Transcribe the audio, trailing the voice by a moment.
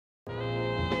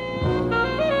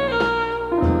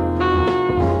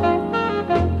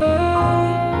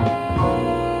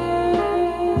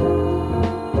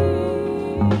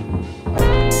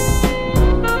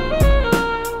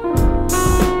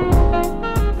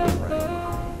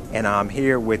and I'm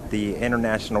here with the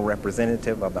international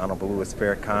representative of the Honorable Louis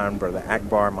Farrakhan, Brother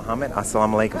Akbar Muhammad.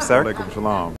 Assalamu alaikum, sir. Alaikum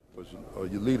salam. It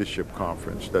was a leadership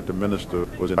conference that the minister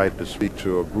was invited to speak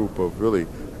to a group of really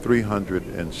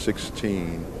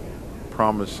 316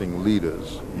 promising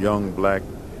leaders, young black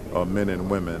men and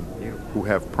women who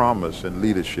have promise in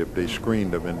leadership. They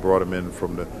screened them and brought them in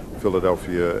from the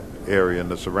Philadelphia area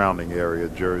and the surrounding area,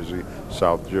 Jersey,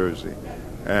 South Jersey.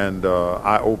 And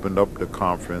I opened up the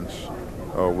conference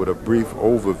with a brief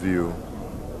overview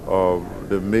of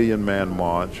the Million Man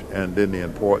March and then the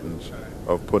importance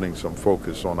of putting some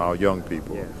focus on our young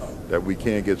people. Yes. That we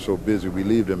can't get so busy. We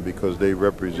leave them because they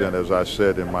represent, as I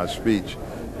said in my speech,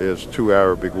 there's two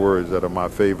Arabic words that are my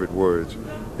favorite words.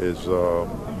 Is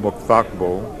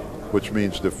Muqtaqbo, which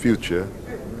means the future,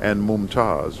 and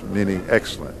Mumtaz, meaning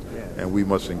excellent. And we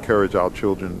must encourage our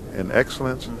children in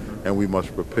excellence, and we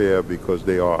must prepare because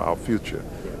they are our future.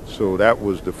 So that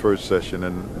was the first session,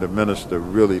 and the minister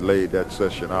really laid that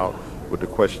session out with the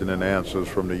question and answers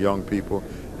from the young people.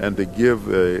 And to give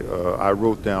I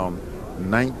wrote down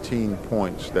 19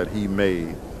 points that he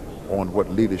made on what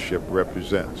leadership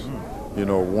represents. You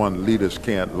know, one, leaders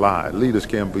can't lie. Leaders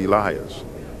can't be liars.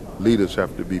 Leaders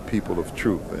have to be people of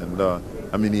truth. And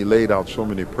I mean, he laid out so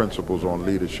many principles on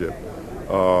leadership.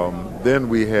 Then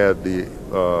we had the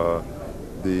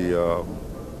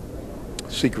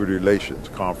Secret Relations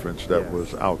Conference that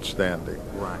was outstanding.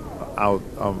 Right.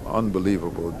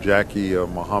 Unbelievable. Jackie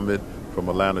Muhammad from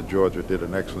Atlanta, Georgia did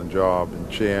an excellent job in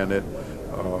chairing it.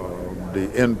 The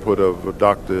input of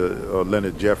Dr.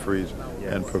 Leonard Jeffries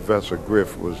and Professor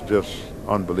Griff was just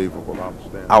unbelievable,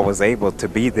 outstanding. I was able to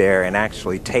be there and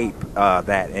actually tape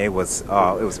that. It was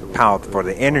powerful. For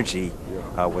the energy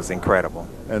was incredible.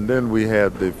 And then we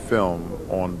had the film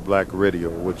on black radio,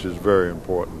 which is very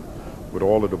important, with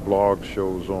all of the blog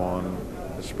shows on,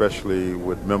 especially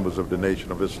with members of the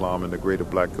Nation of Islam and the greater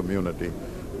black community.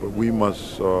 But we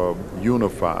must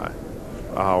unify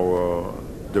our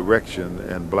direction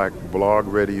in black blog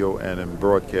radio and in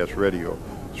broadcast radio,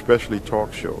 especially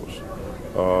talk shows.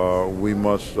 We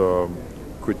must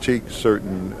critique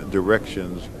certain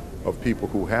directions of people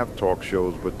who have talk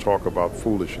shows but talk about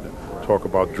foolishness, talk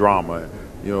about drama,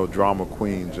 you know, drama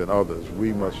queens and others.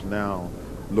 We must now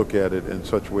look at it in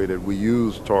such a way that we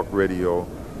use talk radio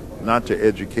not to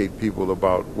educate people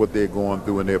about what they're going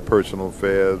through in their personal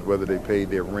affairs, whether they paid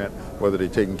their rent, whether they're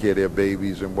taking care of their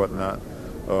babies and whatnot,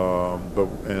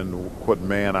 and what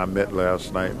man I met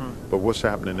last night, but what's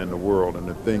happening in the world and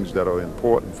the things that are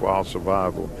important for our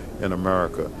survival in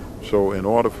America. So in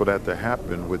order for that to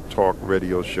happen with talk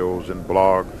radio shows and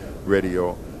blog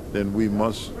radio, then we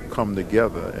must come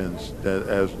together, and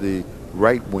as the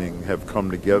right wing have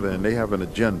come together, and they have an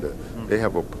agenda, they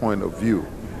have a point of view,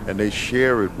 and they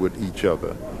share it with each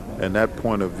other, and that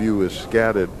point of view is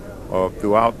scattered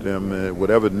throughout them,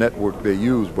 whatever network they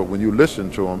use. But when you listen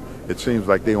to them, it seems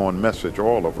like they're on message,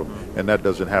 all of them, and that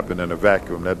doesn't happen in a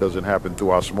vacuum. That doesn't happen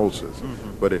through osmosis,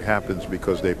 but it happens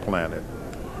because they plan it.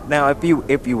 Now, if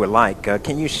you would like,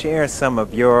 can you share some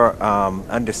of your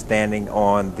understanding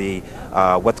on the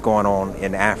what's going on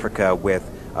in Africa with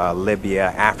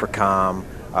Libya, AFRICOM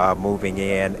moving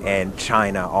in, and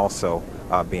China also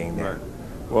being there? Right.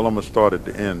 Well, I'm going to start at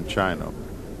the end, China.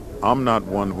 I'm not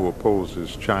one who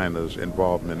opposes China's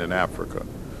involvement in Africa,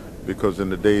 because in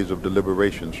the days of the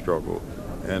liberation struggle,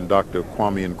 and Dr.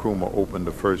 Kwame Nkrumah opened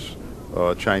the first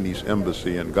Chinese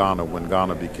embassy in Ghana when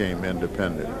Ghana became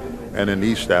independent, and in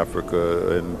East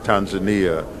Africa, in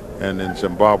Tanzania, and in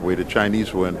Zimbabwe, the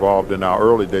Chinese were involved in our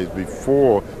early days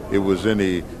before it was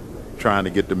any trying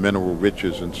to get the mineral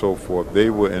riches and so forth.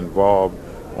 They were involved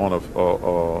on a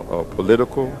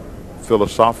political,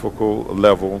 philosophical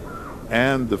level,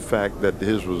 and the fact that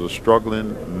his was a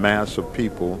struggling mass of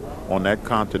people on that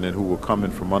continent who were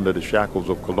coming from under the shackles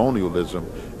of colonialism,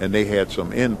 and they had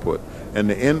some input. And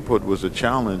the input was a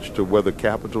challenge to whether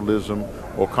capitalism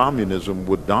or communism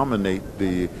would dominate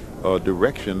the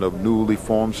direction of newly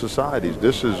formed societies.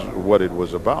 This is what it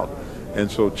was about.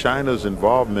 And so China's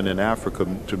involvement in Africa,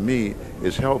 to me,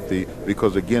 is healthy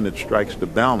because, again, it strikes the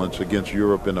balance against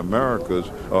Europe and America's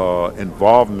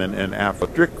involvement in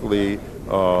Africa. Strictly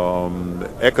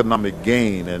economic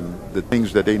gain and the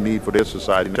things that they need for their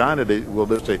society. China,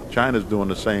 let's say China's doing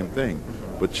the same thing,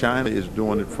 but China is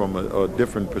doing it from a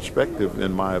different perspective,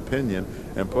 in my opinion.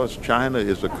 And plus, China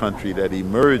is a country that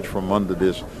emerged from under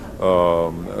this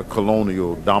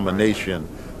colonial domination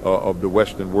of the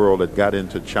Western world that got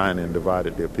into China and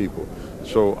divided their people.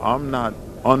 So I'm not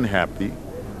unhappy.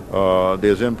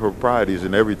 There's improprieties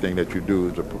in everything that you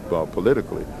do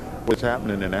politically. What's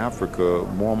happening in Africa,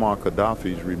 Muammar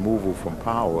Gadhafi's removal from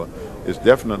power is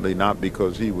definitely not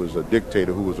because he was a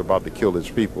dictator who was about to kill his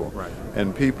people. Right.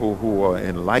 And people who are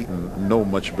enlightened know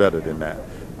much better than that.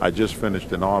 I just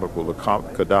finished an article, the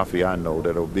Gadhafi I know,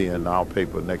 that'll be in our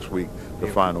paper next week, The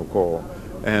Final Call.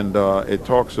 And it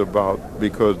talks about,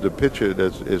 because the picture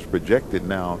that is projected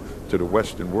now to the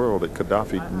Western world, that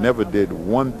Gadhafi never did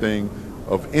one thing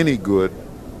of any good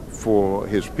for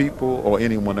his people or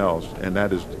anyone else, and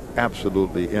that is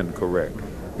absolutely incorrect.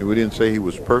 And we didn't say he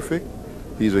was perfect.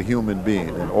 He's a human being,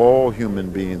 and all human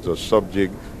beings are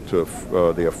subject to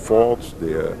their faults,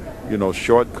 their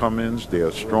shortcomings,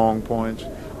 their strong points.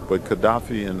 But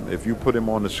Gadhafi, and if you put him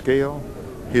on the scale,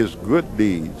 his good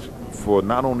deeds for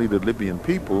not only the Libyan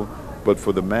people, but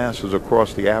for the masses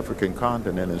across the African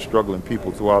continent and struggling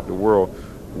people throughout the world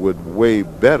would weigh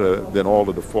better than all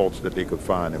of the faults that they could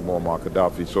find in Muammar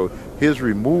Gadhafi. So his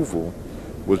removal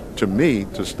was, to me,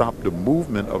 to stop the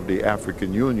movement of the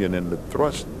African Union and the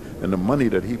thrust and the money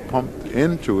that he pumped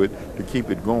into it to keep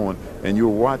it going. And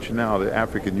you'll watch now the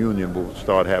African Union will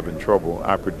start having trouble.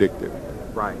 I predict it.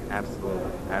 Right,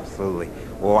 absolutely, absolutely.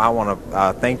 Well, I want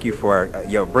to thank you for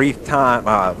your brief time,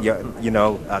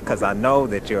 because I know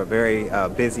that you're a very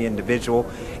busy individual.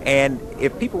 And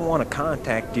if people want to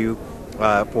contact you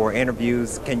for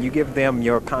interviews, can you give them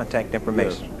your contact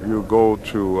information? Yes. You go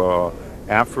to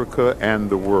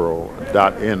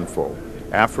africaandtheworld.info.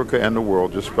 Africa and the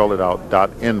World, just spell it out,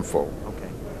 .info. Okay.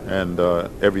 And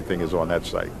everything is on that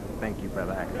site. Thank you,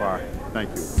 Brother Akbar.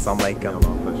 Thank you. Assalamu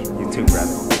alaikum. You too,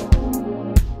 brother.